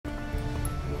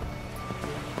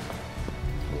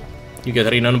You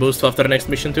get renown boost after the next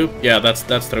mission too? Yeah, that's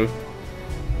true.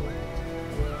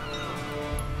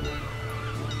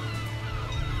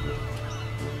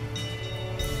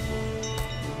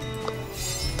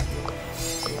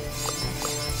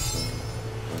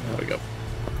 There we go.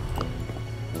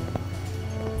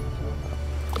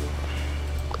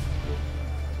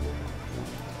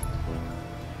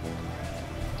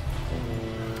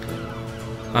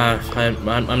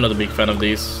 I'm not a big fan of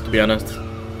these, to be honest.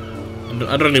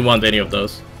 I don't really want any of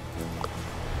those.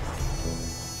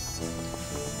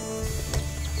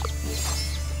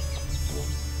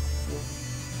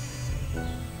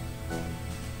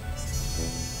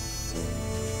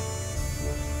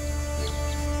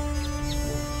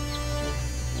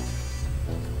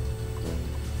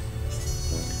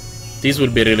 These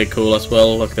would be really cool as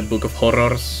well, like the Book of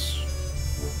Horrors.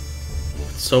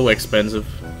 It's so expensive.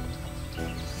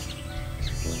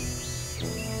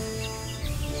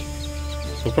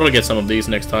 We'll probably get some of these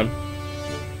next time.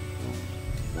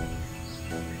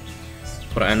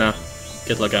 For Anna,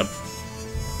 get like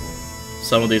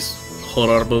some of these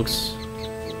horror books.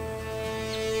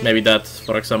 Maybe that,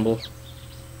 for example.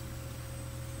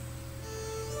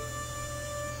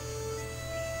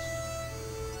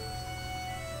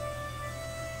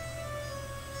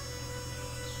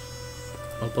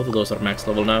 Well, both of those are max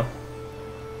level now.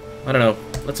 I don't know.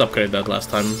 Let's upgrade that last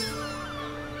time.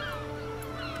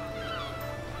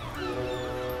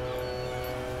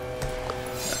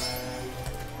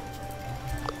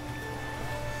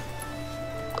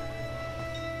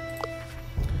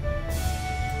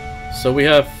 So we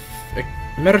have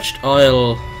Merged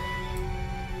Isle,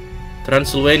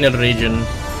 Transylvanian region,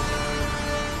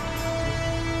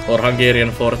 or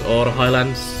Hungarian fort, or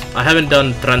Highlands. I haven't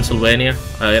done Transylvania.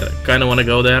 I kinda wanna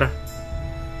go there.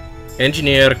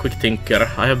 Engineer, Quick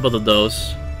Thinker. I have both of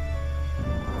those.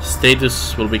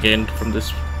 Status will be gained from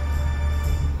this.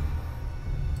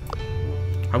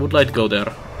 I would like to go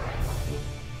there.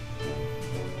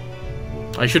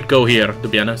 I should go here, to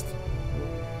be honest.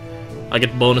 I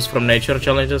get bonus from nature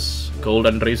challenges. Gold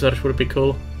and research would be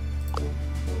cool.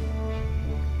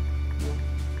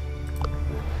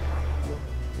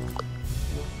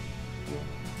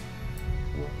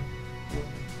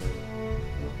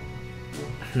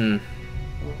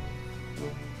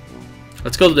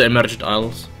 Let's go to the Emerged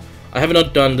Isles. I have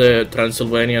not done the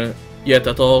Transylvania yet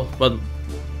at all, but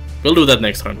we'll do that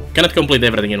next run. Cannot complete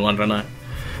everything in one run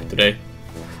today.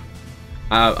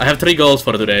 I have 3 goals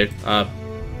for today.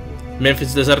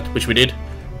 Memphis Desert, which we did,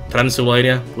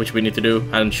 Transylvania, which we need to do,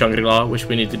 and Shangri-La, which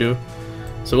we need to do.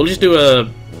 So we'll just do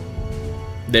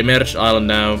the Emerged Island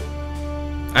now.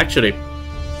 Actually,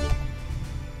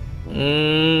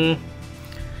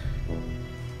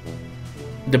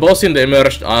 the boss in the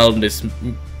Emerged Island is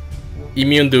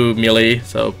immune to melee,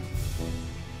 so,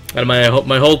 and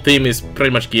my whole team is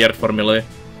pretty much geared for melee.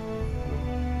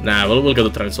 Nah, we'll go to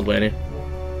Transylvania.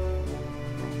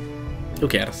 Who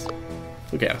cares?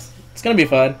 Who cares? It's gonna be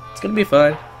fun. It's gonna be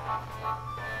fun.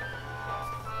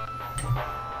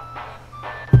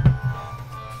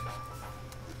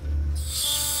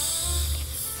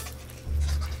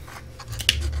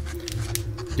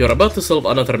 You're about to solve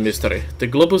another mystery. The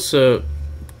Globus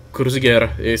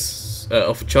Cruciger is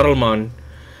of Charlemagne,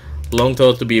 long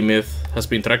thought to be a myth, has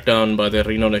been tracked down by the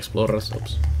renowned explorers.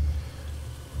 Oops.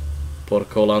 Pour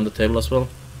cola on the table as well.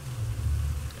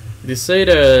 It is said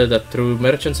that through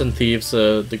merchants and thieves,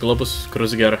 the Globus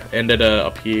Cruciger ended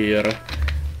up here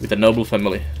with a noble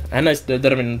family. Anna is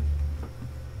determined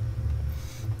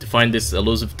to find this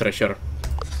elusive treasure.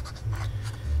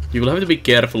 You will have to be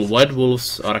careful. Wild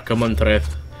wolves are a common threat,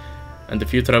 and the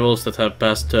few travels that have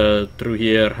passed through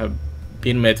here have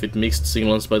been met with mixed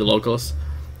signals by the locals.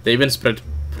 They even spread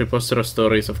preposterous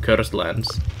stories of cursed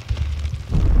lands.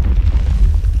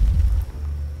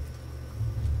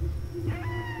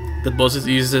 That boss is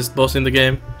the easiest boss in the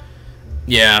game.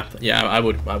 Yeah, I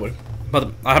would.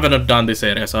 But I haven't done this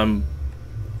area, so I'm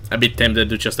a bit tempted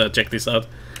to just check this out,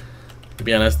 to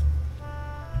be honest.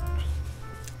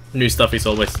 New stuff is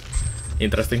always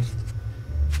interesting.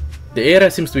 The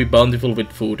area seems to be bountiful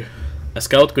with food. A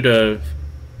scout could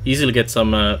easily get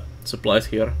some supplies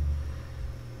here.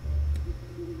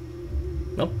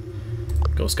 No?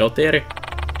 Go scout the area.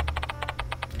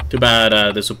 Too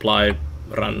bad the supply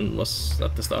run was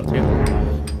at the start here.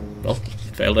 Well,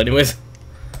 it failed anyways.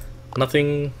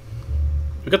 Nothing.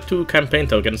 We got 2 campaign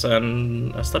tokens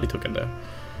and a study token there.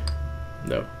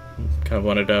 No, kind of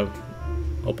wanted to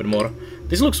open more.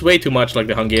 This looks way too much like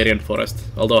the Hungarian forest,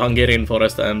 although Hungarian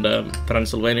forest and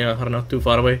Transylvania are not too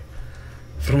far away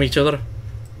from each other.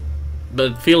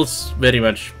 But it feels very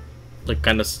much like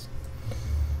kind of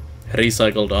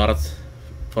recycled art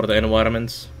for the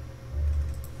environments.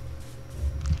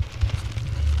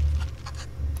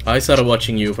 Eyes are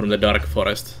watching you from the dark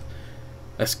forest.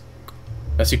 As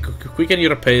you quicken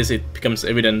your pace, it becomes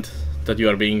evident that you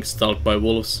are being stalked by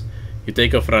wolves. You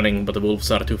take off running, but the wolves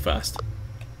are too fast.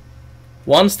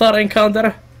 1-star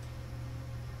encounter?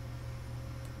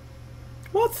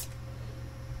 What?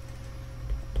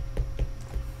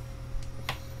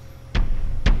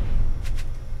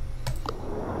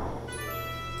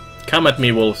 Come at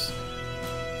me, wolves.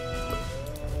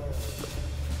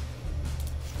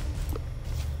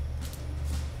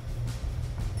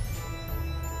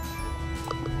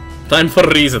 Time for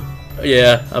reset.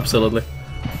 Yeah, absolutely.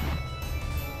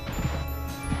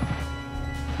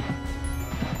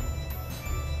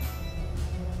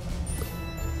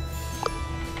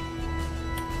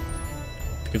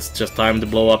 It's just time to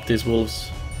blow up these wolves.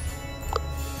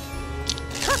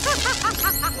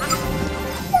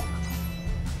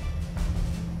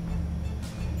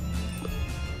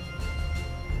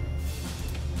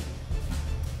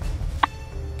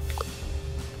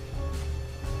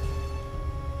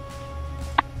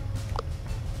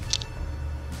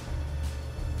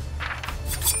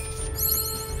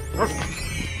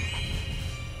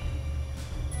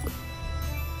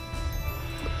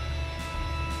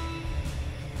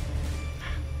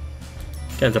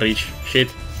 Can't reach. Shit.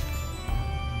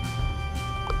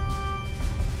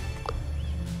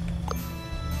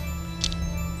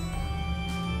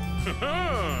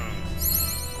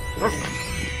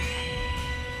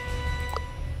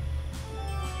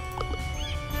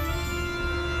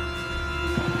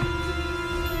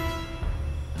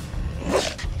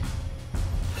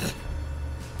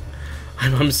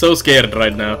 I'm so scared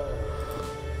right now.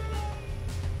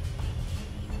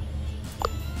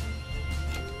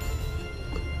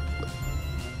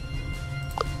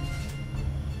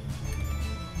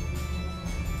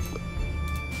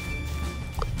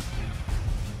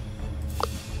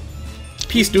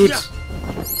 Peace, dudes.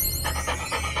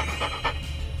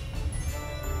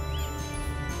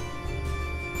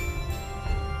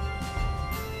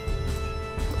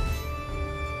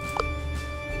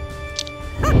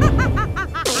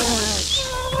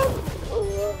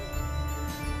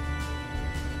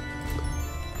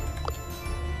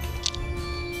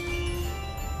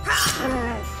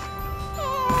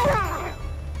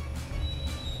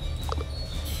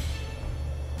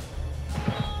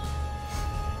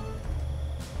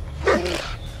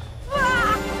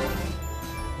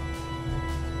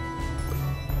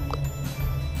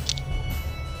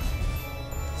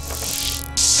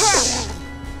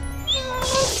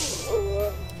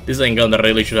 This encounter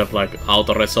really should have like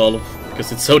auto-resolve,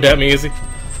 because it's so damn easy.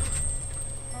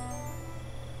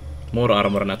 More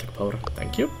armor and attack power,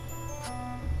 thank you.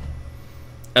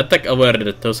 Attack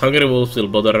averted, those hungry wolves will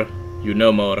bother you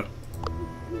no more.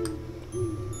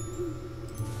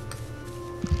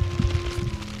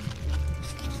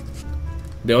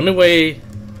 The only way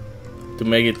to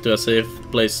make it to a safe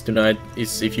place tonight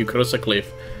is if you cross a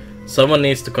cliff. Someone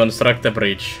needs to construct a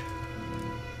bridge.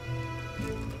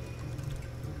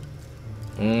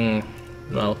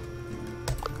 Well,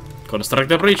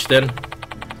 construct a bridge then.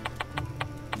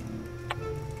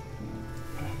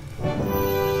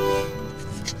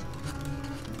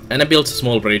 Anna builds a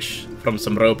small bridge from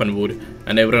some rope and wood,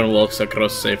 and everyone walks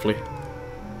across safely.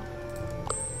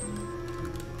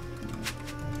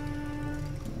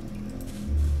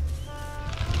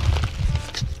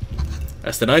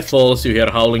 As the night falls, you hear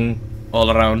howling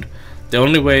all around. The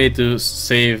only way to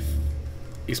save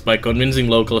is by convincing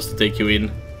locals to take you in.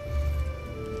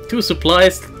 2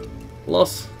 supplies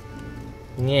loss.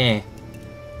 Yeah.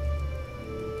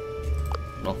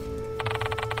 Well.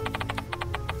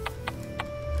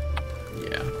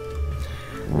 Yeah.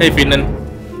 Hey, Finnan.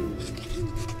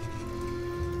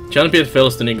 Champion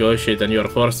fails to negotiate and you are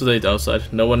forced to wait outside.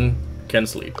 No one can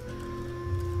sleep.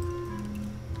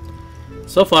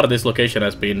 So far this location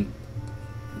has been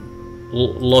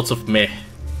lots of meh.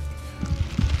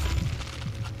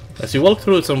 As you walk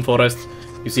through some forest,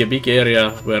 you see a big area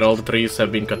where all the trees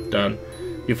have been cut down.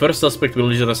 You first suspect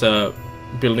villagers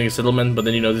building a settlement, but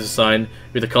then you notice a sign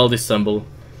with a cultist symbol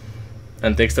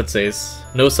and text that says,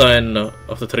 "No sign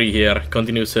of the tree here,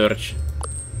 continue search."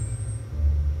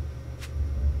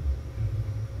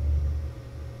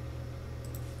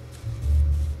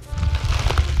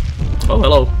 Oh,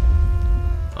 hello.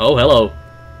 Oh, hello.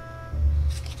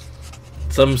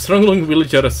 Some strong-looking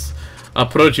villagers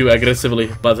approach you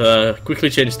aggressively, but quickly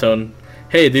change tone.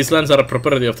 Hey, these lands are a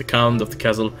property of the Count of the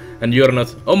Castle, and you're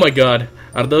not. Oh my god,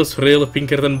 are those real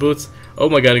Pinkerton boots? Oh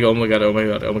my god, oh my god, oh my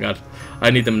god, oh my god.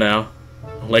 I need them now.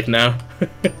 Like now.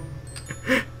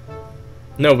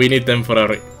 No, we need them for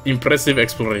our impressive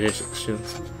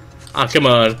explorations. Ah, come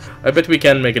on. I bet we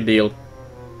can make a deal.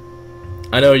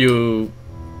 I know you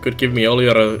could give me all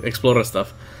your explorer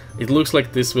stuff. It looks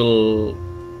like this will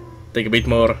take a bit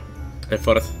more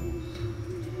effort.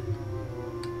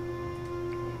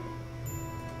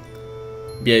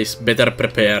 Yes, better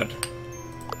prepared.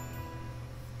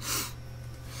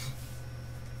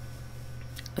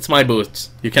 That's my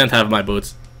boots. You can't have my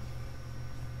boots.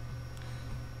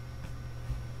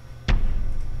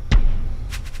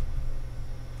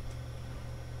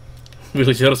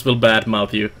 Villagers will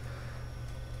badmouth you.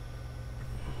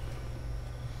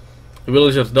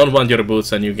 Villagers don't want your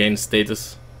boots and you gain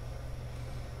status.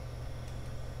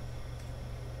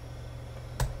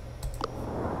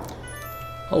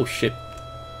 Oh shit.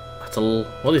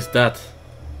 What is that?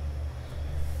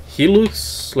 He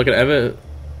looks like an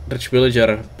average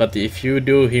villager, but if you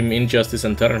do him injustice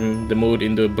and turn the mood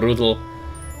into brutal,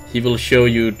 he will show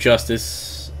you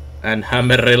justice and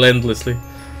hammer relentlessly.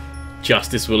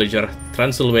 Justice villager,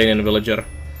 Transylvanian villager.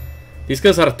 These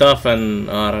guys are tough and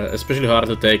are especially hard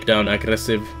to take down,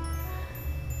 aggressive.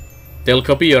 They'll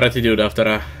copy your attitude after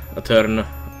a turn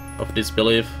of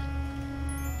disbelief.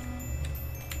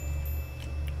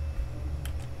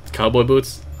 Cowboy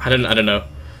boots? I don't know.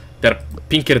 They're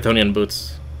Pinkertonian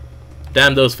boots.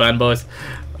 Damn those fanboys.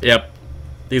 Yep.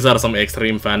 These are some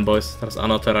extreme fanboys. There's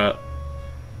another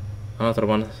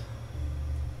one.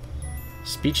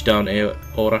 Speech down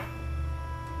aura.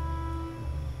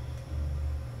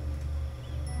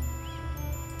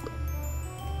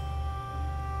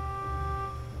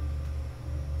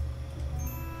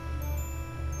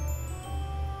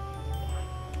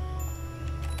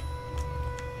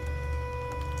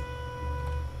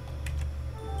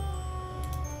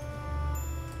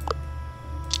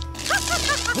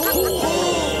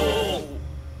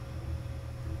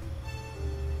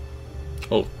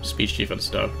 Oh, speech defense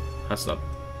down. That's not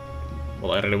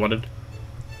what I really wanted.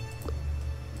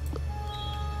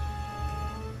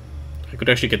 I could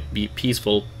actually be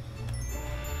peaceful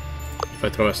if I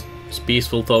throw a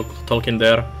peaceful talk in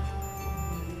there.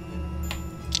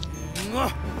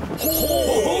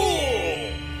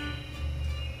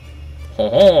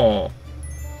 Ho-ho!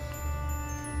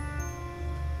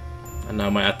 And now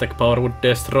my attack power would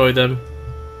destroy them.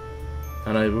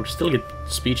 And I would still get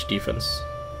speech defense.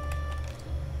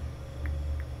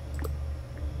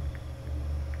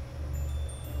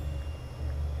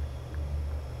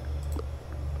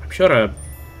 I'm sure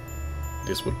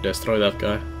this would destroy that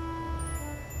guy.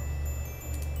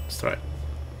 Let's try it.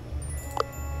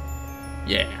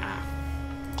 Yeah.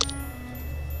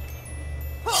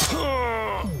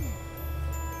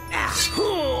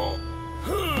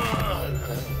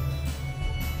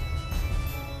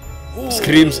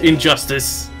 Screams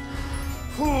injustice.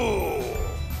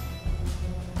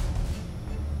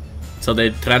 So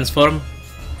they transform.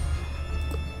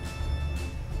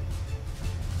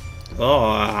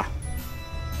 Oh,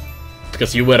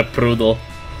 because you were brutal.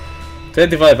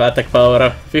 25 attack power,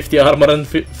 50 armor and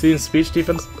 15 speech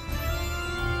defense.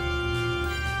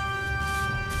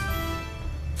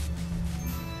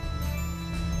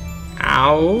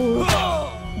 Ow.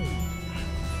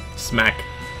 Smack.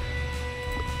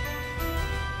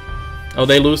 Oh,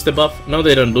 they lose the buff? No,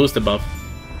 they don't lose the buff.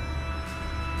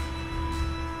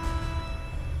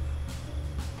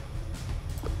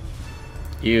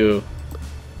 You.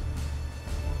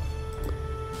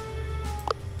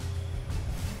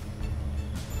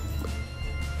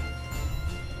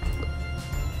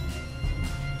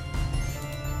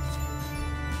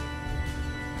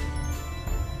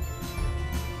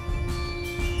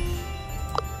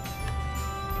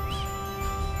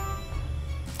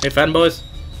 Hey fanboys,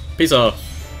 peace off.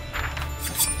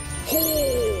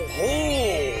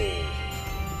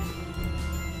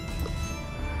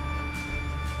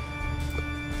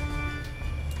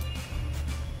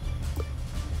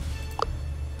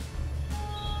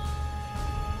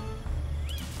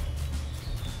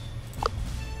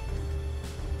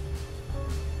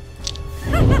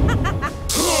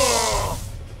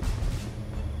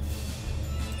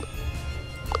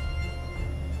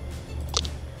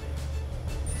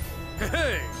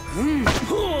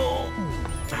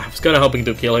 I was kinda hoping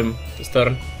to kill him this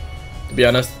turn, to be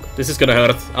honest. This is gonna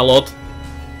hurt a lot.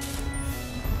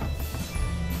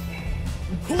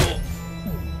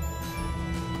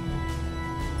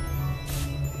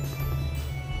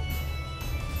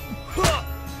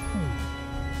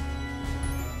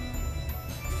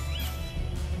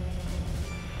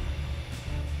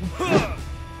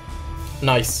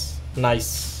 Nice,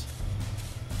 nice.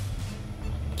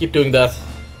 Keep doing that.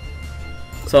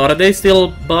 So are they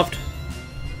still buffed?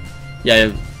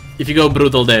 Yeah, If you go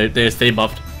brutal, they stay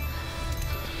buffed.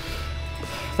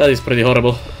 That is pretty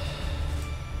horrible.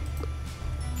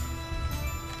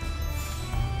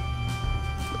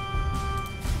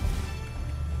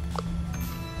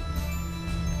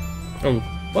 Oh,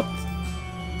 what?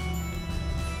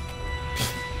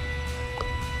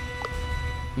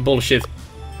 Bullshit.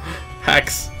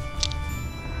 Hacks.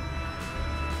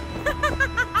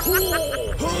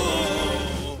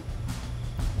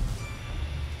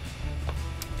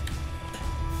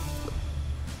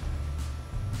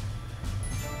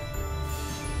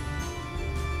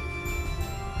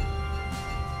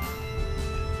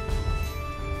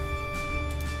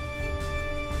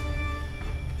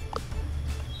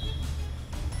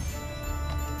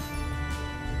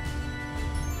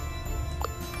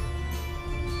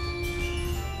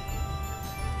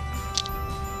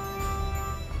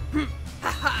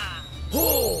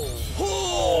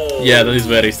 Yeah, that is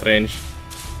very strange.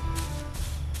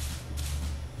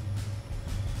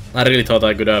 I really thought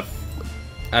I could have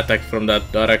attacked from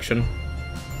that direction,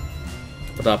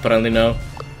 but apparently no.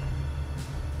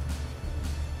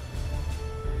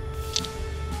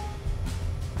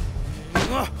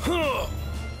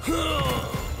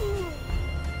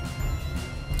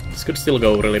 This could still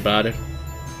go really bad.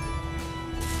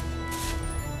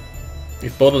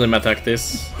 If both of them attack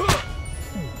this.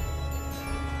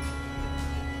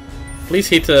 Please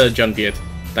hit John Piet.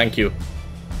 Thank you.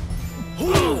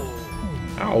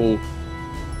 Ow.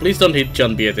 Please don't hit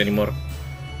John Piet anymore.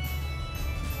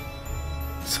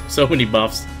 So many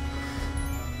buffs.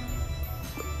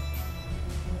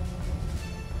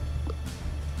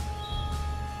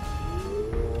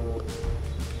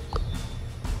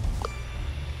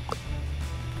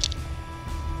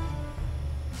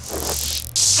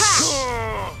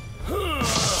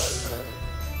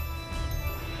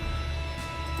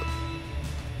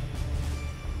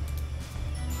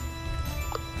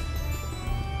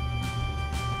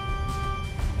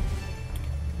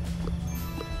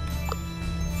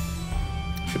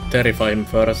 Terrify him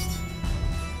first.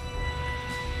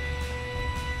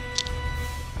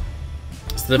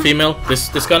 Is the female? This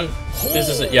gun? This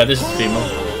is yeah. This is female.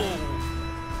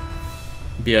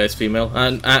 Bia is female,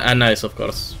 and Anna is of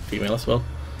course female as well.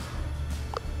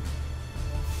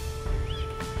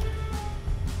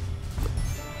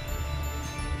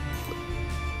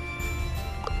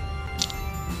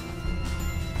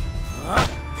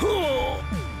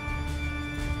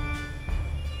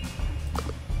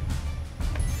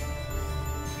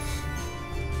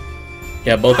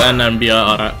 Yeah, both Anna and Bia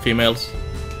are females.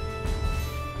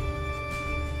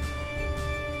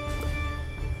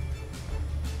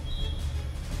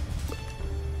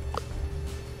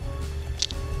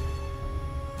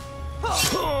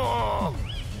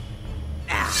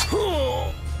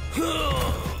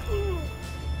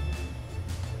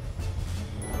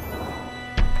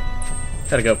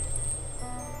 There we go.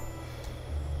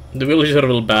 The villager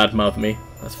will badmouth me.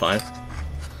 That's fine.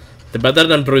 The battered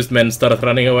and bruised men start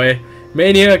running away.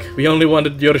 Maniac, we only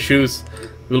wanted your shoes.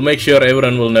 We'll make sure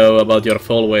everyone will know about your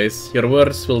foul ways. Your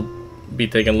words will be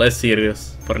taken less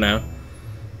serious for now.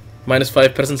 Minus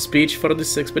 5% speech for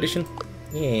this expedition.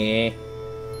 Yeah.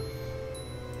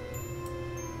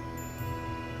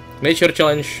 Nature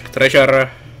challenge,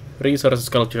 treasure, resources,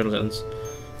 culture challenge.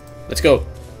 Let's go.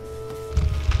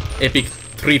 Epic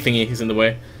tree thingy is in the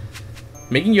way.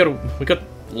 Making your... we got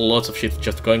lots of shit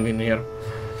just going in here.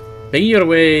 Making your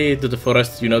way to the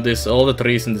forest, you notice all the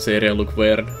trees in this area look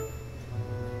weird.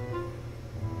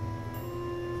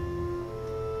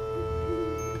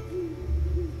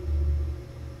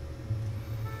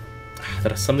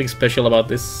 There's something special about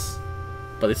this,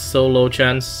 but it's so low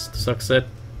chance to succeed.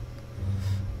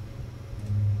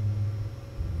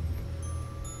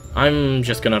 I'm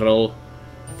just gonna roll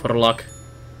for luck.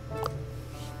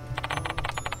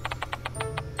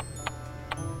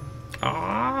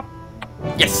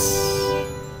 Yes!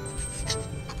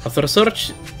 After a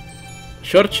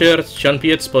short search,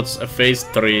 Jean-Pierre spots a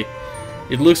phased tree.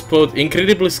 It looks both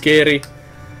incredibly scary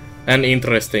and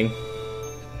interesting.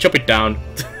 Chop it down.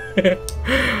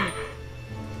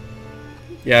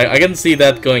 Yeah, I can see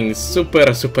that going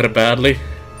super badly.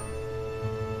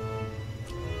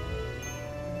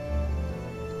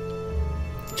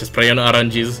 Just prey on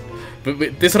RNGs.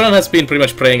 But this run has been pretty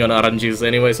much preying on RNGs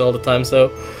anyways all the time,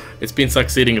 so it's been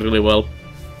succeeding really well.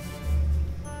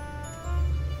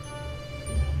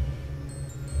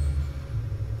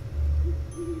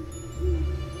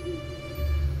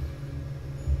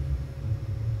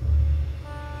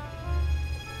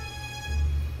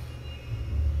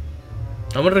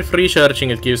 I wonder if researching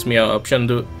it gives me an option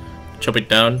to chop it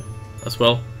down as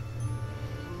well.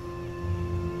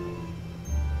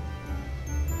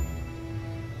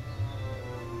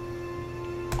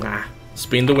 Ah,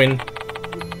 spin to win.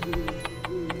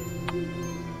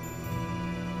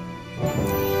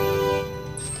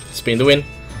 Spin to win.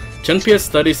 Jean-Pierre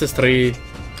studies the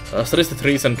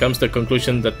trees and comes to the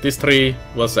conclusion that this tree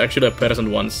was actually a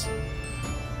person once.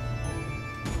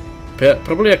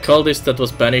 Probably a cultist that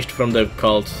was banished from the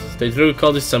cult. They drew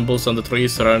cultist symbols on the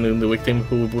trees surrounding the victim,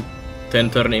 who would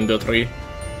then turn into a tree.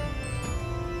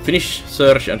 Finish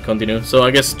search and continue. So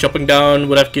I guess chopping down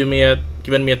would have given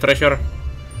me a treasure.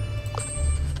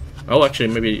 Oh, actually,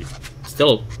 maybe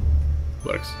still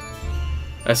works.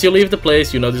 As you leave the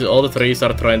place, you notice all the trees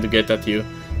are trying to get at you.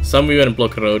 Some even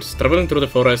block roads. Traveling through the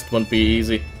forest won't be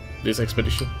easy, this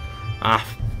expedition. Ah,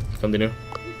 continue.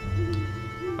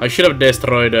 I should have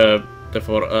destroyed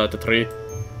the tree.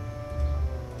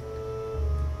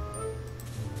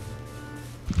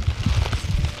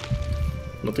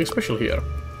 Nothing special here.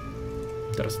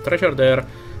 There's treasure there.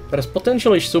 There's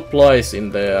potentially supplies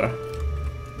in there.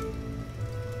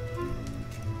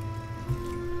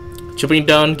 Chopping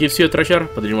down gives you a treasure,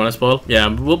 but did you want to spoil? Yeah,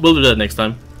 we'll do that next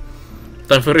time.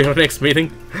 Time for your next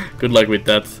meeting. Good luck with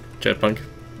that, Jetpunk.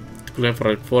 You'll have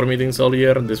like 4 meetings all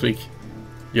year, and this week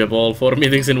you have all 4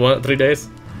 meetings in 3 days.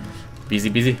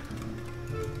 Busy.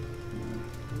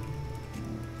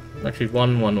 Actually,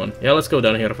 1. Yeah, let's go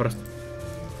down here first.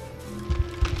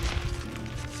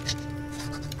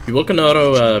 You walk a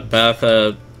narrow path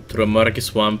through a murky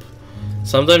swamp.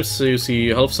 Sometimes you see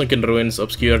half-sunken ruins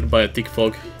obscured by a thick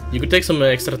fog. You could take some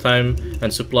extra time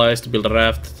and supplies to build a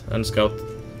raft and scout.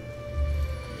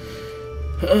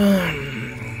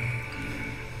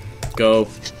 Go.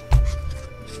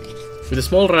 With a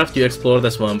small raft you explore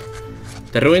the swamp.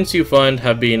 The ruins you find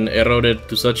have been eroded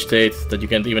to such state that you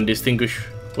can't even distinguish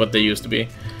what they used to be.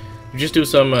 You just do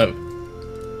some...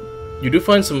 you do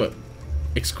find some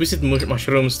exquisite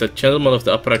mushrooms that gentlemen of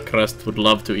the upper crust would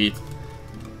love to eat.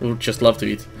 Would just love to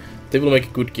eat. They will make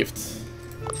a good gift.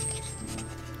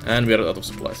 And we are out of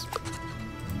supplies.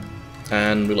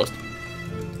 And we lost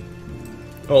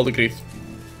all the grief.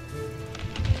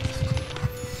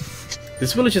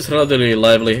 This village is relatively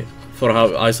lively for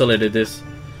how isolated it is.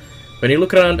 When you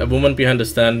look around, a woman behind the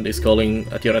stand is calling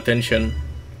at your attention.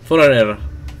 Foreigner,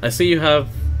 I see you have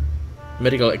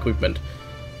medical equipment.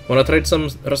 Wanna trade some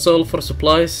resolve for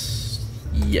supplies?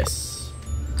 Yes.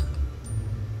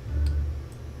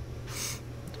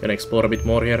 Gonna explore a bit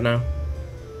more here now.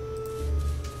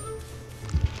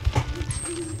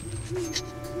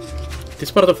 This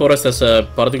part of the forest has a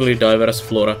particularly diverse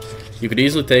flora. You could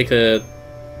easily take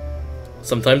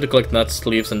some time to collect nuts,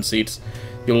 leaves and seeds.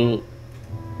 You'll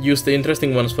use the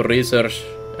interesting ones for research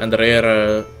and the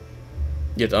rare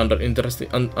yet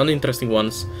uninteresting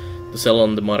ones to sell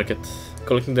on the market.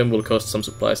 Collecting them will cost some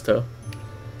supplies though.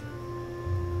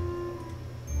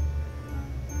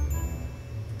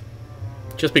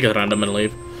 Just pick a random and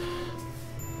leave.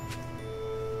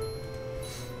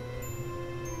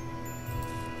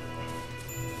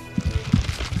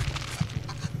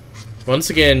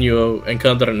 Once again you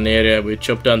encounter an area with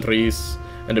chopped down trees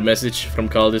and a message from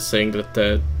cultists saying that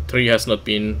the tree has not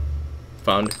been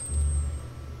found.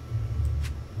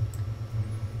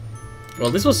 Well,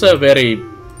 this was a very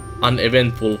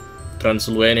uneventful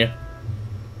Transylvania.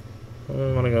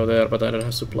 I wanna go there, but I don't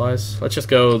have supplies. Let's just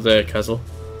go to the castle.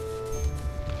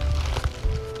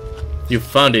 You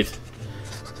found it.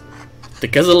 The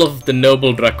castle of the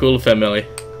noble Dracul family.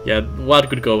 Yeah, what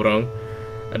could go wrong?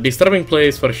 A disturbing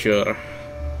place for sure.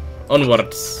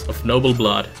 Onwards, of noble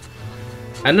blood.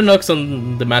 Anna knocks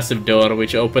on the massive door,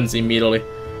 which opens immediately.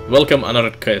 Welcome,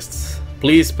 honored guests.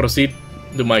 Please proceed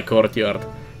to my courtyard.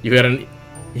 You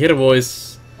hear a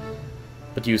voice,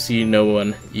 but you see no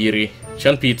one. Eerie.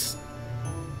 Jean-Pierre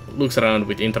looks around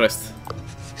with interest.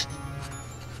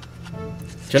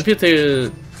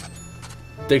 Jean-Pierre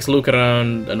takes a look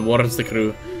around and warns the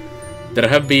crew. There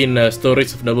have been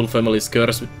stories of noble families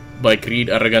cursed by greed,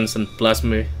 arrogance and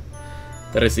blasphemy.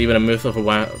 There is even a myth of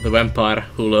the vampire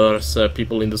who lures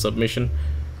people into submission.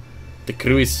 The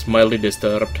crew is mildly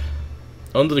disturbed.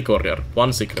 On to the courtyard.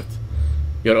 One secret.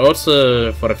 Your odds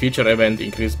for a future event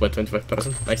increased by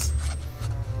 25%. Nice.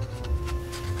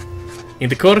 In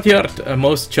the courtyard, a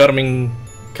most charming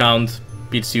count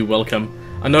bids you welcome.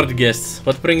 Honored guests,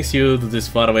 what brings you to this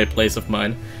faraway place of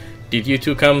mine? Did you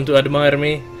two come to admire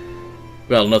me?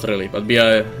 Well, not really, but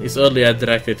Bia is oddly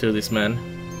attracted to this man.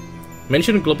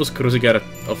 Mention Globus Cruciger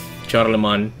of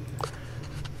Charlemagne.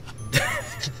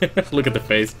 Look at the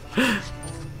face.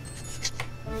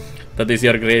 That is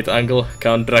your great uncle,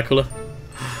 Count Dracula.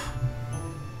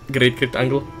 Great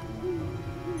uncle.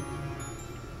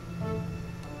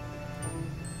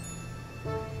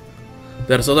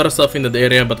 There's other stuff in that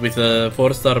area, but with a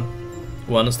 4-star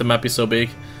once the map is so big,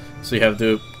 so you have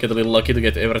to get a little lucky to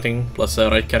get everything, plus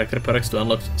right character perks to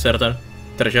unlock certain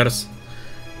treasures.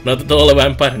 Not at all a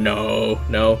vampire. No,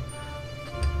 no.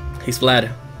 He's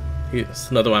Vlad.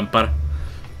 He's not a vampire.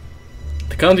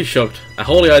 The Count is shocked. A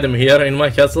holy item here in my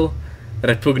castle?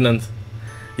 Repugnant.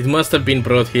 It must have been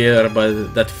brought here by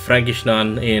that Frankish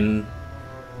nun in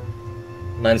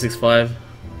 965.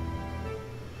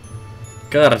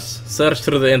 Guards, search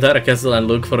through the entire castle and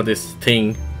look for this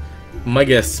thing. My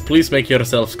guests, please make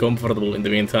yourselves comfortable in the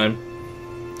meantime.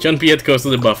 John Piet goes to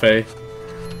the buffet.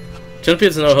 John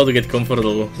Piet knows how to get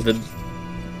comfortable with the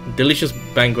delicious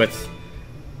banquet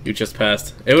you just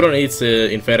passed. Everyone eats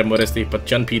in fair modesty, but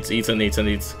John Piet eats and eats and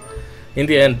eats. In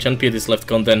the end, John Piet is left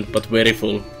content, but very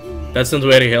full. That's not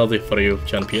very healthy for you,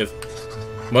 John Piet.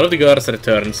 One of the guards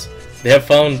returns. They have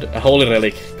found a holy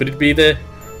relic. Could it be the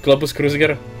Globus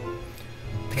Cruciger?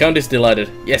 The Count is delighted.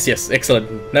 Yes, yes,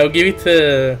 excellent. Now give it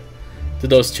to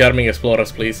those charming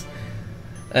explorers, please.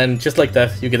 And just like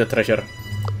that, you get a treasure.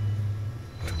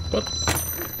 What?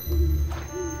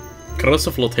 Cross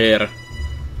of Lothair.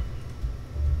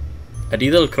 A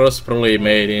detailed cross probably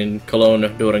made in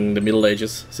Cologne during the Middle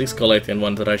Ages. 6 collect and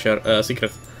 1 treasure.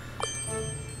 Secret.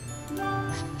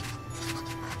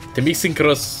 The missing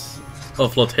cross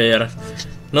of Lothair.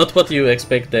 Not what you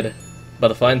expected,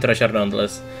 but a fine treasure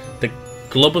nonetheless. The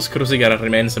Globus Cruciger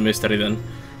remains a mystery then.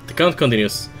 The Count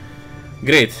continues.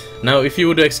 Great. Now if you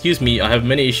would excuse me, I have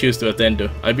many issues to attend to.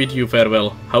 I bid you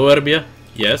farewell. How, Erbia?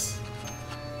 Yes?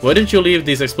 Why don't you leave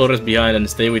these explorers behind and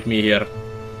stay with me here?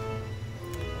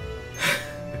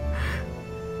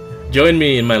 Join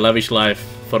me in my lavish life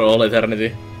for all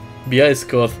eternity. Bia is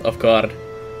caught off guard.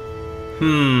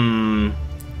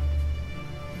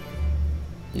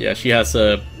 Yeah, she has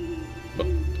over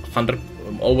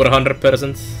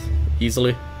 100%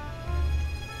 easily.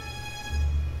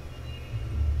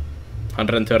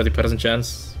 130%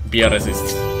 chance. Bia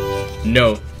resists.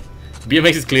 No. Bia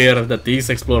makes it clear that these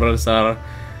explorers are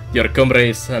your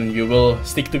comrades and you will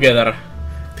stick together.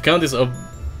 The Count is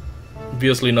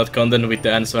obviously not content with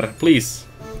the answer. Please,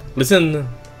 listen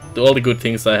to all the good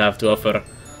things I have to offer.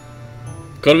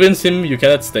 Convince him you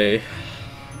cannot stay.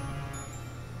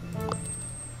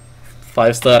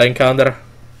 5-star encounter.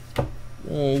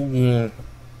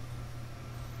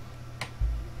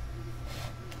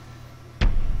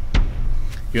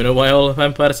 You know why all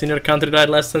vampires in your country died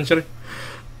last century?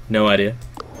 No idea.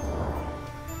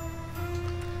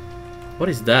 What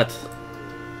is that?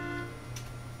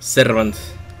 Servant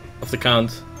of the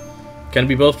Count. Can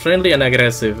be both friendly and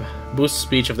aggressive. Boosts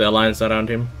speech of the alliance around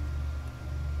him.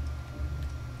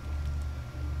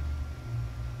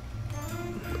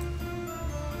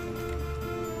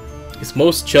 He's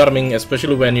most charming,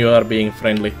 especially when you are being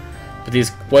friendly, but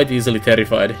he's quite easily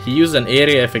terrified. He uses an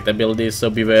area effect ability, so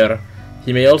beware.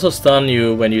 He may also stun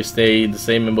you when you stay in the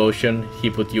same emotion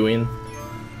he put you in.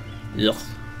 Yuck.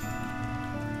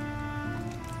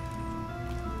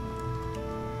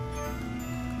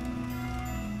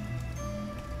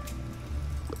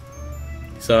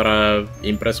 These are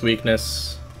Impress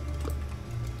weakness.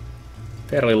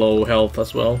 Fairly low health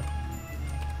as well.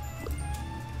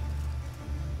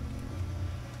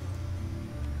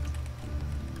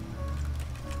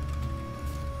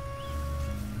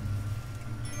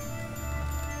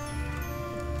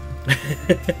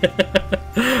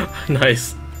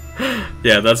 Nice.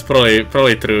 Yeah, that's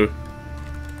probably true.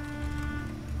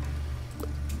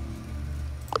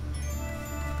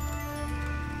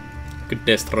 Could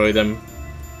destroy them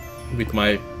with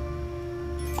my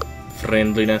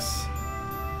friendliness.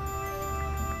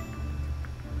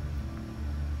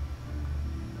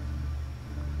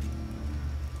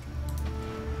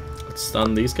 Let's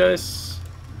stun these guys.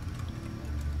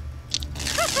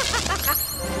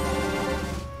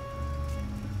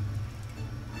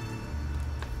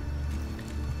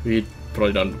 We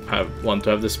probably don't want to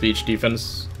have the speech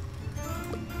defense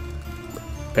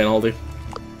penalty.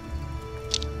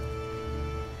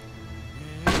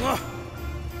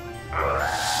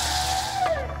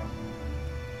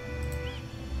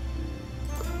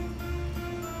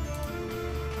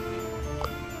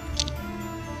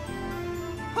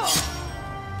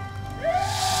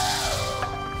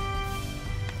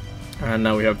 And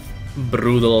now we have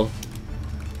brutal.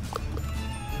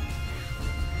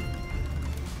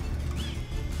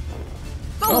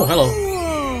 Oh, hello.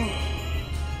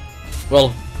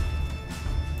 Well,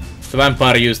 the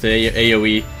vampire used the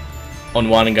AoE on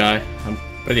one guy. I'm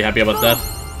pretty happy about that.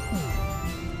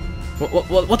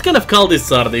 What kind of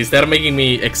cultists are these? They're making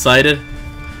me excited.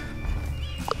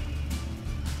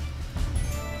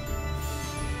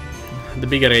 The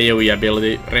bigger AoE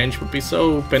ability range would be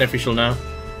so beneficial now.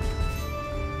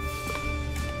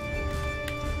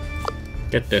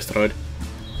 Get destroyed.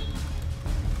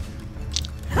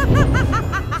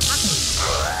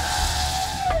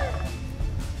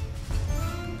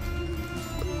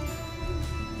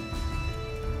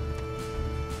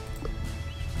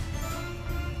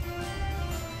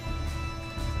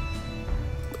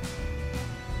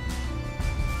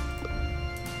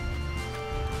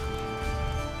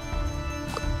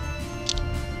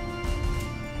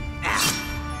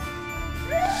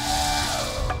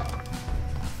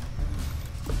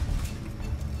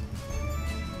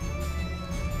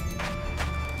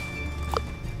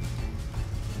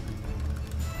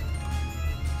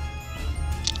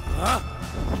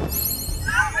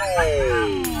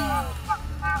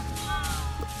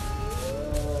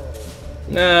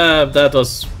 Nah, that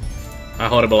was a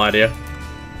horrible idea.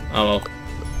 Oh well.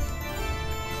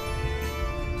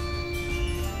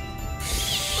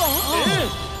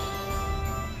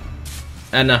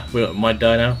 Anna might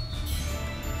die now.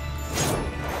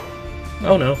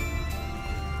 Oh no.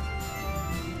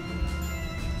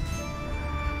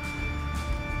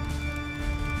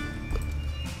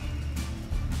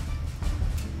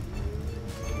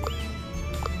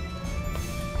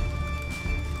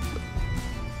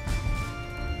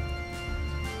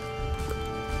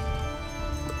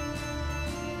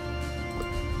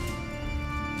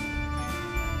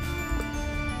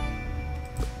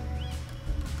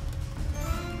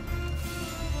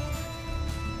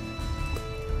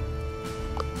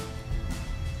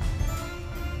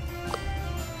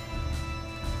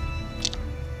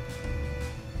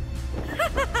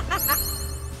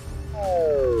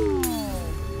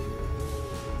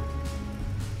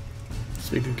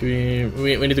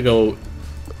 We need to go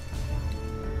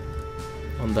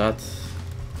on that.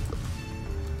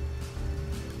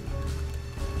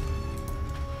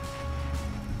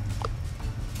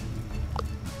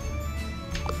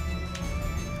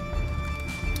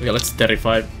 Okay, let's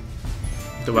terrify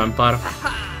the vampire.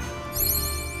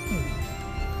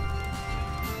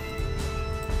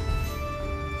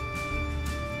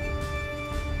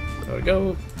 There we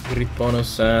go. Grit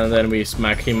bonus, and then we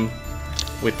smack him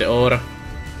with the aura.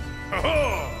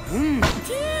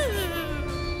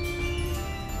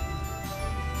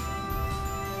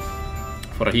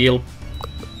 For a heal.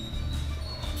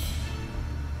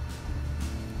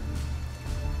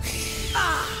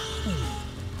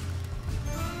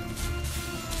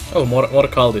 Oh, more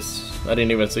cultists. I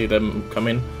didn't even see them come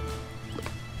in.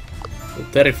 We'll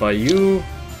terrify you.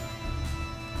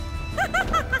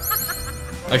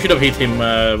 I should have hit him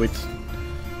with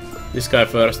this guy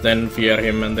first, then fear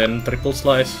him, and then triple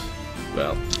slice.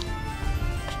 Well,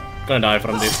 gonna die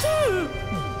from this.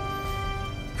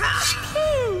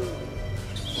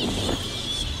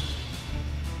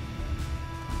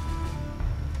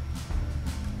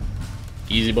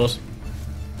 Easy, boss.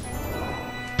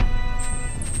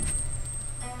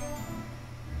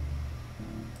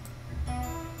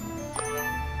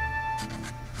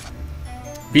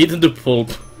 Beaten to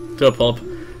a pulp.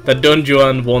 That Don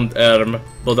Juan won't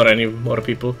bother any more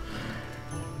people.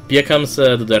 Pia comes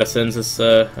to their senses,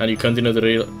 and you continue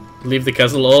to leave the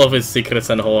castle all of its secrets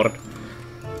and hoard.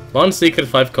 1 secret,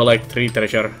 5 collect, 3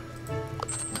 treasure.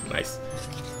 Nice.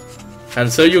 And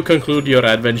so you conclude your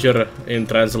adventure in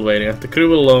Transylvania. The crew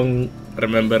will long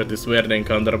remember this weird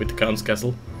encounter with the Count's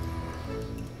castle.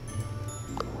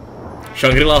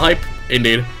 Shangri-La hype?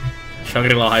 Indeed.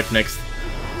 Shangri-La hype next.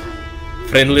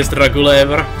 Friendliest Dracula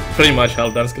ever? Pretty much,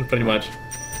 Haldarsken, pretty much.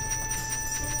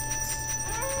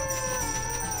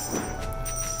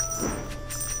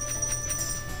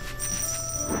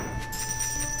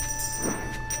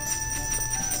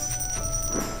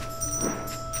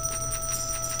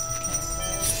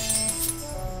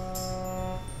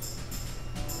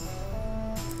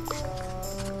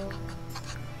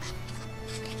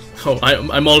 Oh,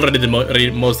 I'm already the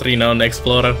most renowned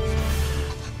explorer.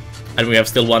 And we have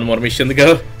still one more mission to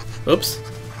go. Oops.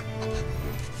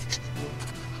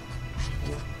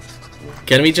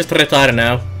 Can we just retire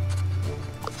now?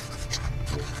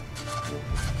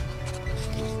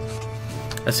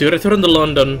 As you return to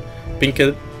London,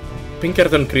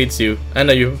 Pinkerton greets you.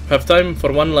 Anna, you have time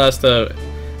for one last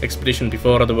expedition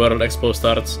before the World Expo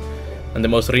starts, and the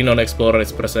most renowned explorer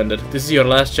is presented. This is your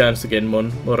last chance to gain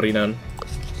more renown.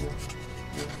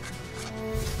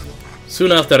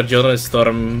 Soon after, journalists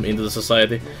storm into the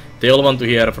society. They all want to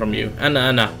hear from you.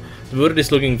 Anna, the world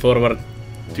is looking forward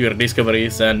to your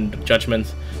discoveries and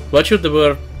judgments. What should the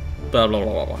world blah blah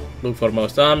blah blah look for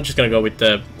most? I'm just gonna go with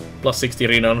the plus 60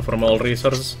 renown from all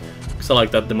resources, because I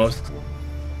like that the most.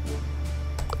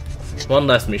 One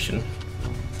last mission.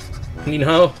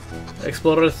 Meanwhile,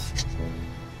 explorers,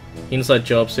 inside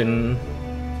jobs in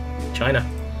China.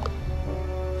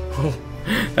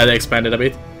 That expanded a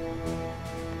bit.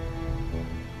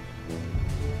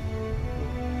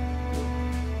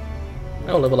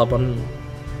 I'll level up on...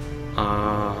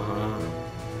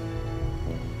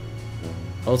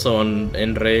 also on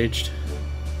Enraged.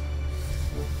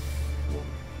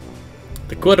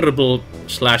 The quadruple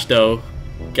slash though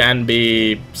can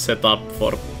be set up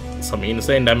for some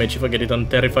insane damage if I get it on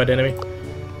Terrified enemy.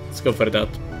 Let's go for that.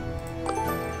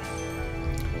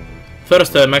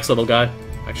 First max level guy,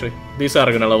 actually. These are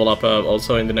gonna level up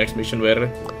also in the next mission, we're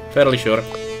fairly sure.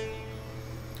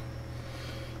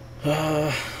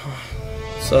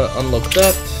 So unlock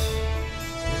that.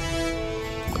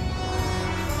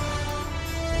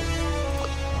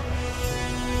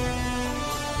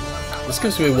 This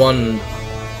gives me 1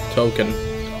 token.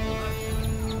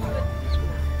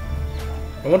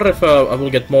 I wonder if I will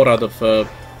get more out of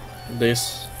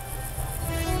this.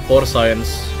 Or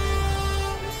science.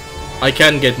 I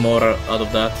can get more out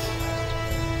of that.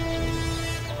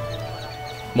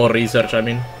 More research, I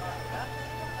mean.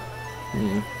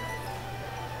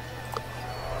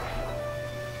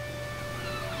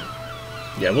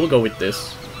 Yeah, we'll go with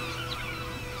this.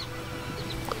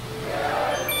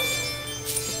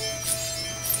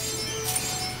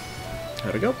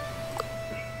 There we go.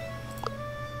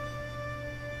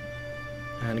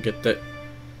 And get the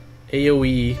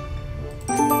AoE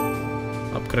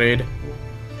upgrade.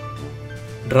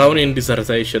 Drown in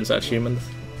dissertations achievement.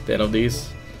 10 of these.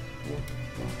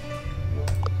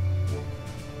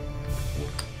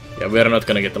 Yeah, we're not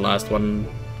gonna get the last one.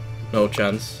 No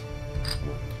chance.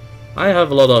 I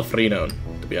have a lot of renown,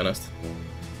 to be honest.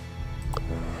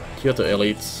 Kyoto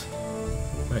elites.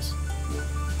 Nice.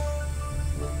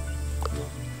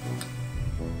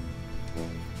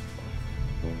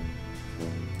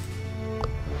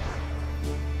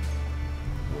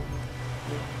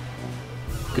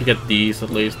 Could get these at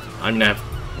least. I'm gonna have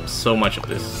so much of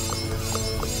this.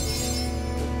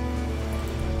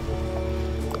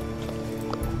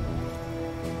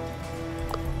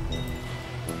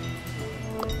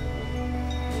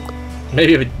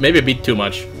 Maybe a bit too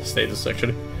much status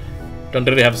actually. Don't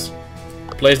really have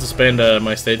place to spend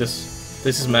my status.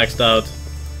 This is maxed out.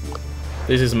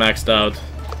 This is maxed out.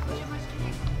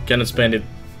 Cannot spend it.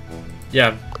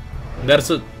 Yeah, that's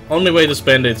the only way to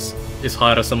spend it is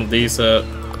hire some of these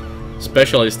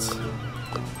specialists.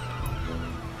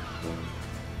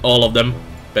 All of them,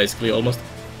 basically, almost.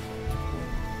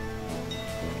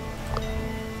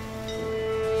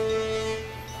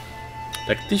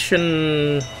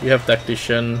 Tactician, we have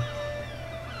tactician.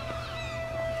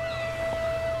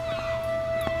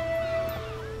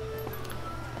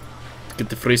 Get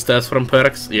the free stats from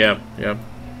perks, yeah.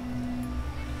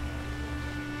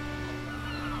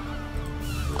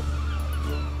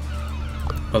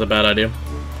 Not a bad idea.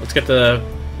 Let's get the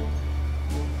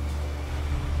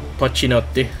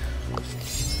Pacinotti.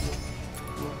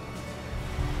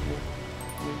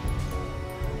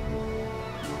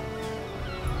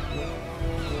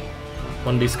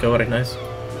 One discovery, nice.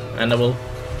 And I will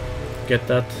get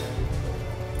that.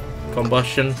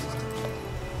 Combustion.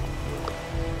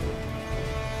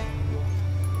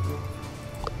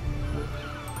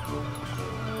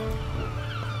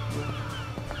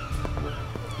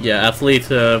 Yeah, athlete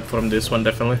from this one,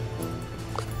 definitely.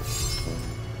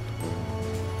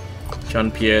 Jean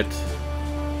Piet.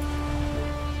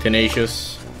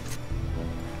 Tenacious.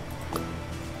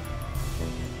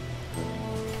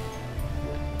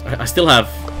 I still have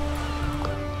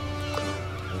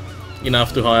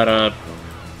enough to hire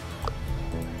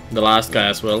the last guy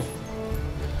as well.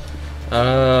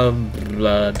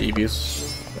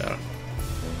 Devious. Yeah.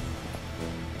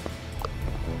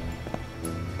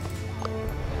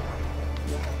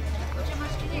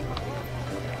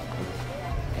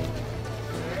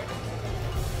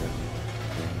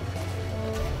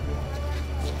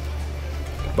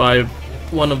 Buy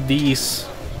one of these.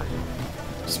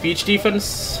 Speech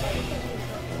defense,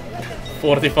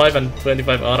 45 and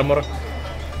 25 armor.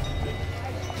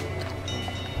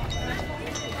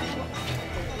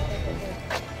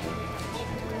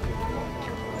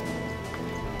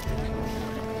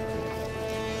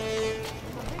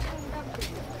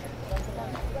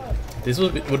 This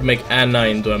would make Anna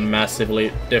into a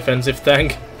massively defensive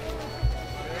tank.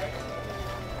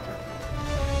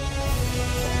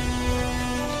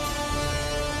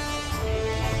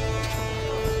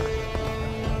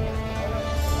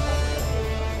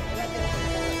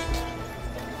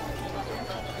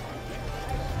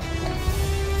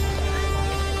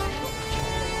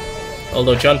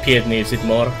 Although Jean Piet needs it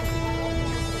more.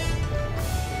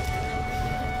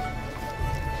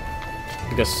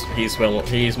 Because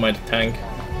he's my tank.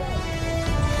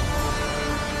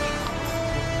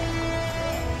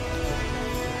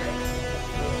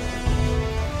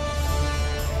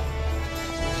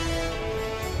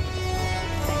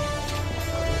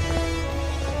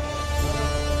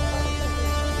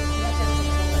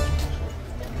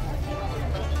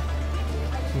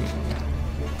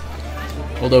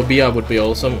 Although Bia would be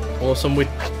awesome with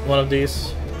one of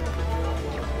these.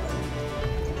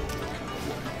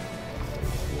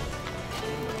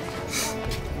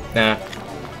 Nah.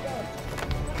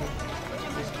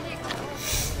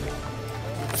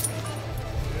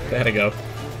 There we go.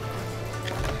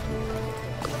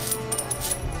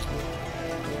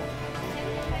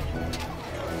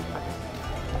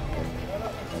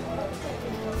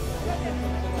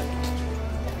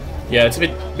 Yeah, it's a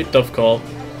bit tough call.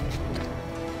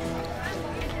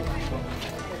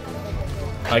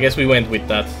 I guess we went with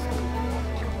that.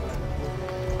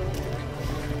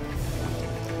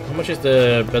 How much is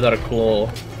the better claw?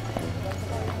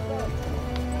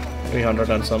 300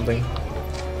 and something.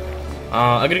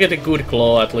 I could get a good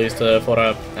claw at least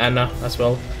for Anna as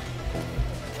well.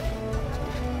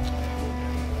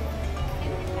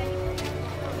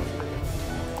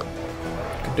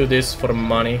 Could do this for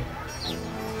money.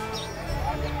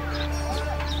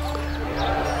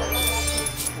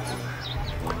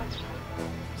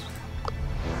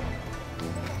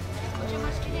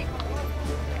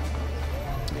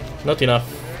 Not enough.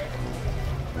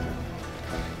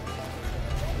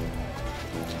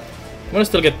 I'm gonna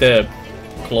still get the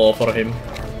claw for him.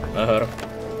 Her.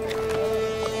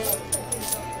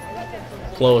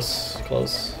 Close.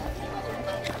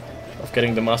 Of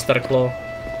getting the master claw.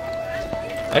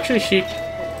 Actually, she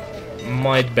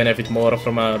might benefit more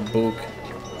from a book.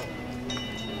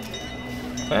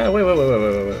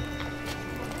 Wait.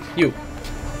 You.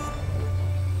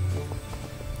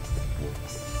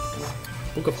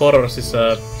 Book of Horrors is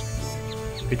a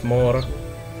bit more.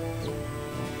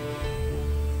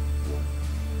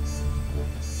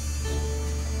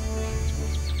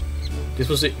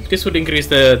 This would increase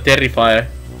the Terrifier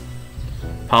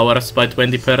powers by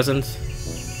 20%,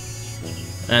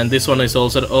 and this one is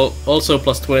also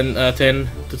plus 10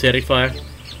 to Terrifier.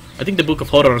 I think the Book of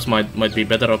Horrors might be a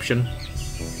better option.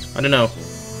 I don't know.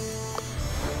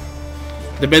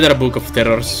 The better Book of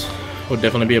Terrors would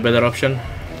definitely be a better option.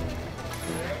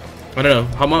 I don't know,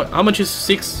 how much is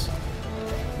 6?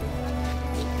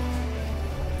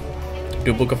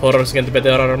 Do Book of Horrors get the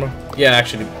better armor? Yeah,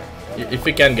 actually, if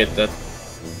we can get that.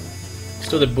 Let's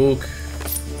do the book.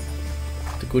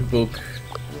 The good book.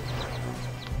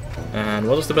 And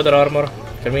what was the better armor?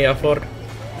 Can we afford?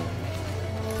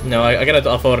 No, I cannot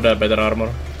afford a better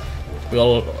armor. We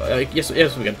all... yes,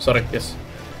 we can. Sorry, yes.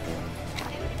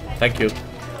 Thank you.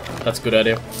 That's a good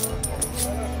idea.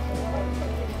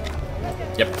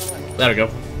 Yep. There we go.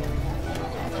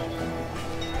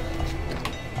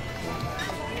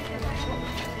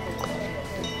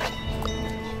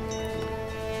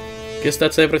 Guess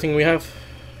that's everything we have.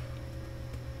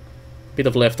 Bit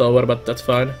of leftover, but that's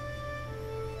fine.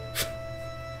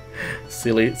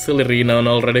 silly renown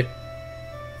already.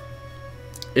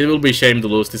 It will be a shame to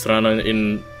lose this run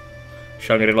in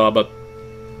Shangri-La, but...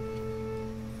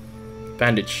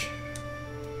 Bandage.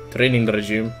 Training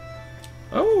regime.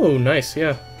 Oh, nice,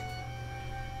 yeah.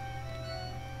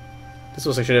 This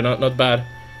was actually not bad.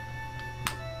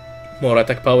 More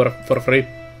attack power for free.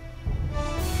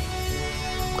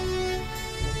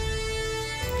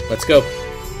 Let's go.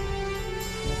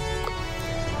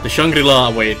 The Shangri-La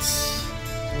awaits.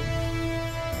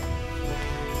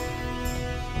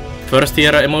 First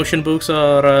tier emotion books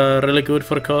are really good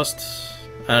for cost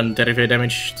and terrify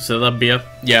damage to set up Bia.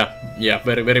 Yeah,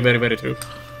 very true.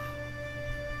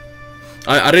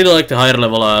 I really like the higher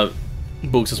level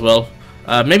books as well.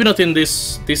 Maybe not in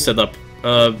this setup.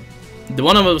 The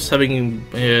one I was having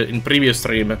in previous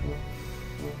stream,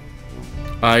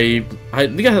 I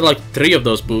think I had like 3 of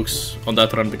those books on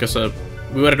that run because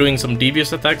we were doing some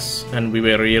devious attacks and we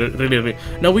were really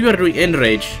no, we were doing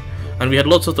enrage and we had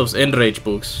lots of those enrage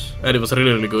books and it was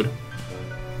really good.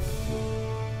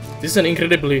 This is an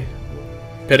incredibly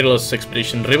perilous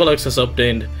expedition. Rivalox has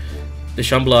obtained the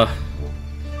Shambhala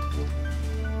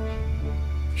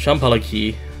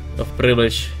key of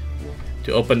privilege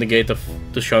to open the gate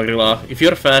to Shangri-La. If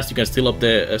you're fast, you can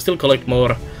still collect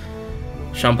more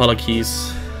Shambhala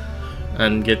keys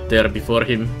and get there before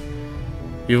him.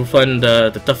 You'll find the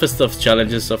toughest of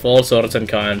challenges of all sorts and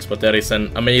kinds, but there is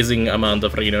an amazing amount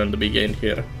of renown to be gained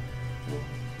here.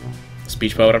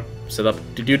 Speech power setup.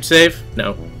 Did you save?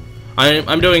 No.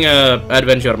 I'm doing a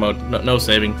adventure mode. No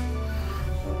saving.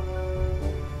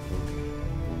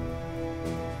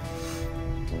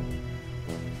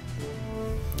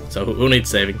 So who needs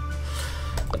saving?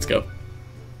 Let's go.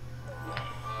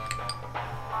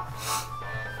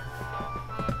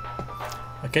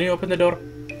 Can you open the door?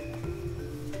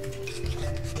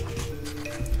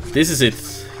 This is it.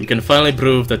 You can finally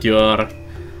prove that you are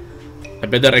a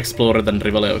better explorer than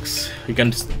Rivalox. You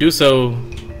can do so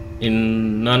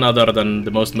in none other than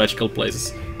the most magical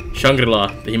places. Shangri-La,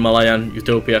 the Himalayan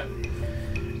utopia.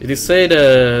 It is said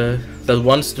that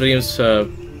one's dreams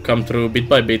come true bit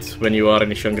by bit when you are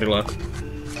in Shangri-La.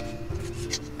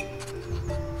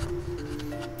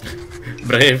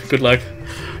 Brave, good luck.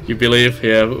 You believe?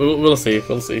 Yeah, we'll see,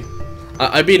 we'll see.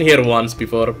 I've been here once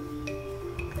before,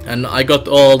 and I got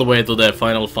all the way to the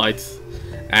final fight,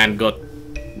 and got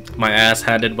my ass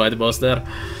handed by the boss there.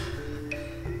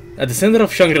 At the center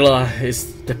of Shangri-La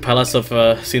is the Palace of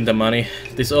Sintamani.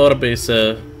 This orb is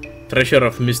a treasure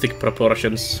of mystic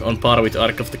proportions, on par with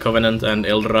Ark of the Covenant and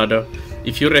El Dorado.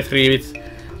 If you retrieve it,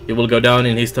 you will go down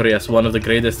in history as one of the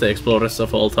greatest explorers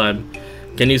of all time.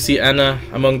 Can you see Anna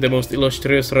among the most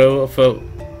illustrious row of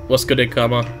Vasco da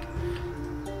Gama,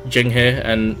 Zheng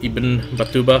and Ibn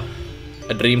Battuba?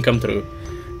 A dream come true.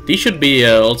 These should be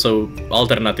also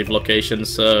alternative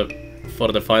locations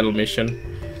for the final mission.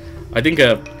 I think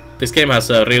this game has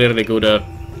a really good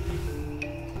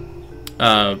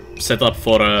setup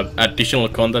for additional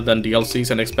content and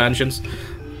DLCs and expansions,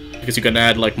 because you can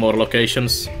add like more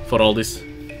locations for all this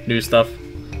new stuff.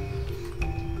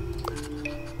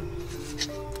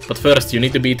 But first, you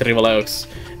need to beat Rivalaux.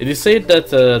 It is said that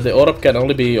the orb can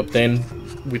only be obtained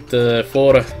with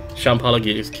 4 Shambhala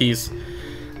keys.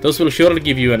 Those will surely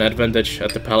give you an advantage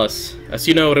at the palace. As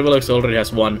you know, Rivalaux already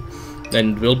has 1,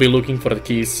 and will be looking for the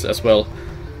keys as well.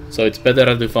 So it's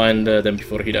better to find them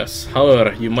before he does.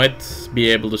 However, you might be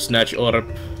able to snatch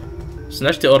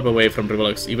the orb away from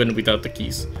Rivalaux even without the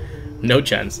keys. No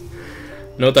chance.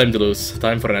 No time to lose.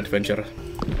 Time for an adventure.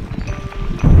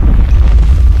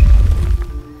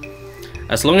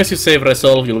 As long as you save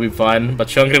Resolve, you'll be fine, but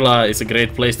Shangri-La is a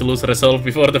great place to lose Resolve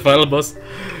before the final boss.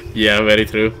 Yeah, very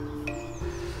true.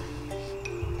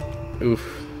 Oof.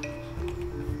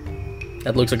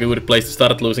 That looks like a good place to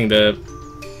start losing the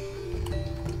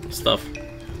stuff.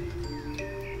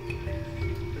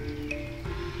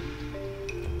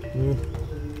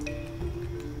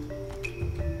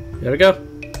 There we go.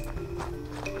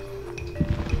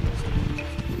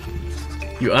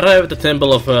 You arrive at the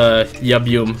temple of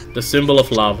Yabyum, the symbol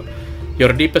of love.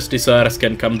 Your deepest desires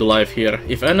can come to life here.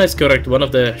 If Anna is correct, one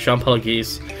of the Shambhala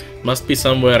keys must be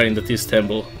somewhere in this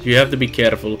temple. You have to be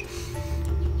careful,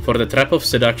 for the trap of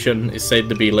seduction is said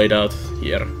to be laid out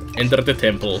here. Enter the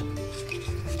temple.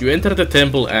 You enter the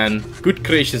temple and, good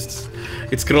gracious,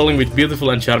 it's crawling with beautiful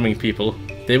and charming people.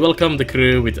 They welcome the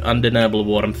crew with undeniable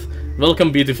warmth.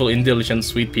 Welcome beautiful, intelligent,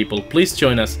 sweet people. Please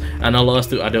join us and allow us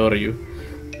to adore you.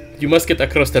 You must get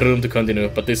across the room to continue,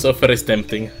 but this offer is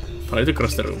tempting. Try to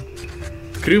cross the room.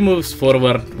 The crew moves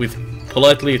forward with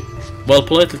politely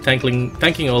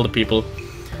thanking all the people,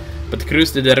 but the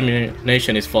crew's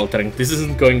determination is faltering. This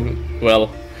isn't going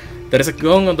well. There is a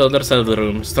gong on the other side of the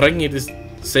room. Striking it is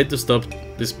said to stop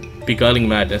this beguiling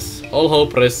madness. All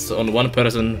hope rests on one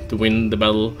person to win the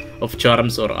battle of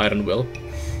charms or iron will.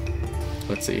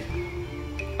 Let's see.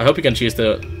 I hope you can choose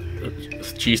the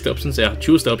options. Yeah,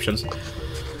 choose the options.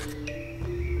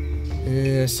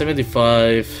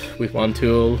 75 with 1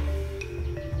 tool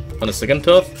on a second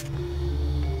thought.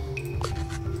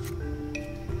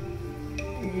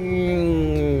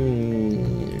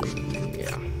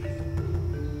 Yeah.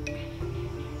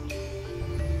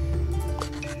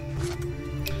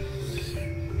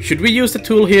 Should we use the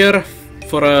tool here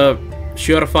for a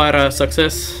surefire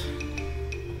success?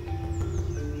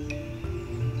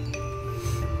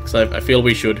 Because I feel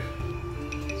we should.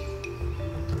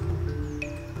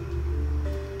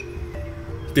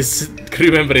 This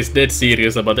crew member is dead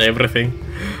serious about everything.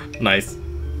 Nice.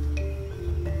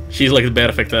 She's like the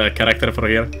perfect character for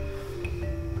here.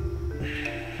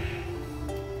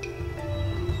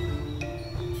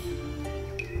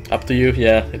 Up to you.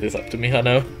 Yeah, it is up to me. I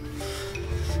know.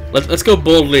 Let's go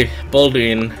boldly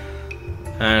in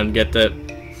and get the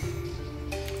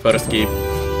first key.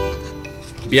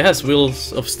 Bia has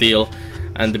wheels of steel,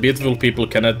 and the beautiful people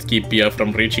cannot keep Bia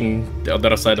from reaching the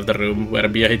other side of the room where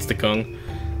Bia hits the gong.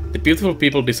 The beautiful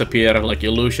people disappear like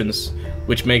illusions,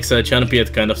 which makes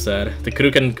Chanpiet kind of sad. The crew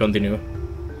can continue.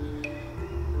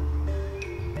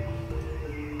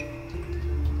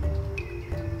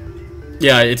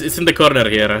 Yeah, it's in the corner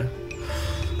here.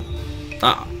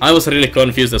 I was really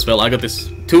confused as well. I got this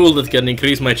tool that can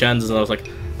increase my chances, and I was like,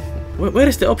 where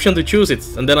is the option to choose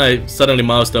it? And then I suddenly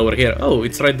moused over here. Oh,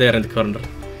 it's right there in the corner.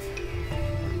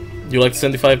 You like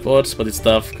 75 odds, but it's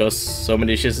tough because so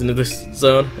many issues into this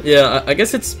zone. Yeah, I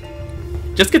guess it's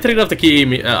just get rid of the key.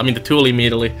 I mean the tool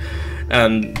immediately,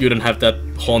 and you don't have that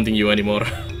haunting you anymore.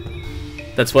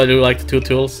 That's why you like the 2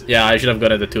 tools. Yeah, I should have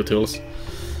gotten the 2 tools.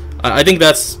 I think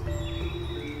that's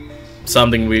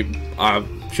something we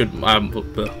should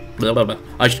blah, blah, blah.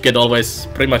 I should get always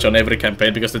pretty much on every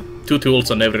campaign because the 2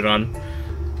 tools on every run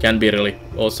can be really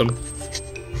awesome.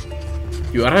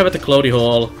 You arrive at the Cloudy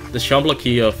Hall, the Shambhala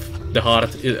key of the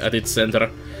heart at its center.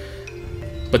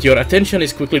 But your attention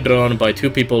is quickly drawn by 2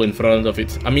 people in front of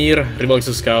it. Amir,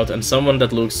 Revolux's scout, and someone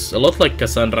that looks a lot like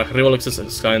Cassandra, Revolux's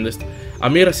scientist.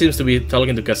 Amir seems to be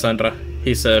talking to Cassandra,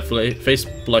 his face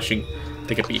blushing.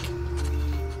 Take a peek.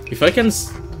 If I can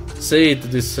say to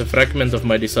this fragment of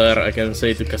my desire, I can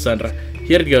say to Cassandra,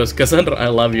 here it goes, Cassandra, I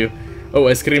love you. Oh,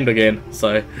 I screamed again,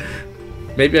 sigh.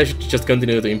 Maybe I should just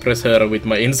continue to impress her with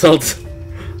my insults.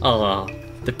 Ah,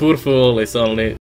 the poor fool is only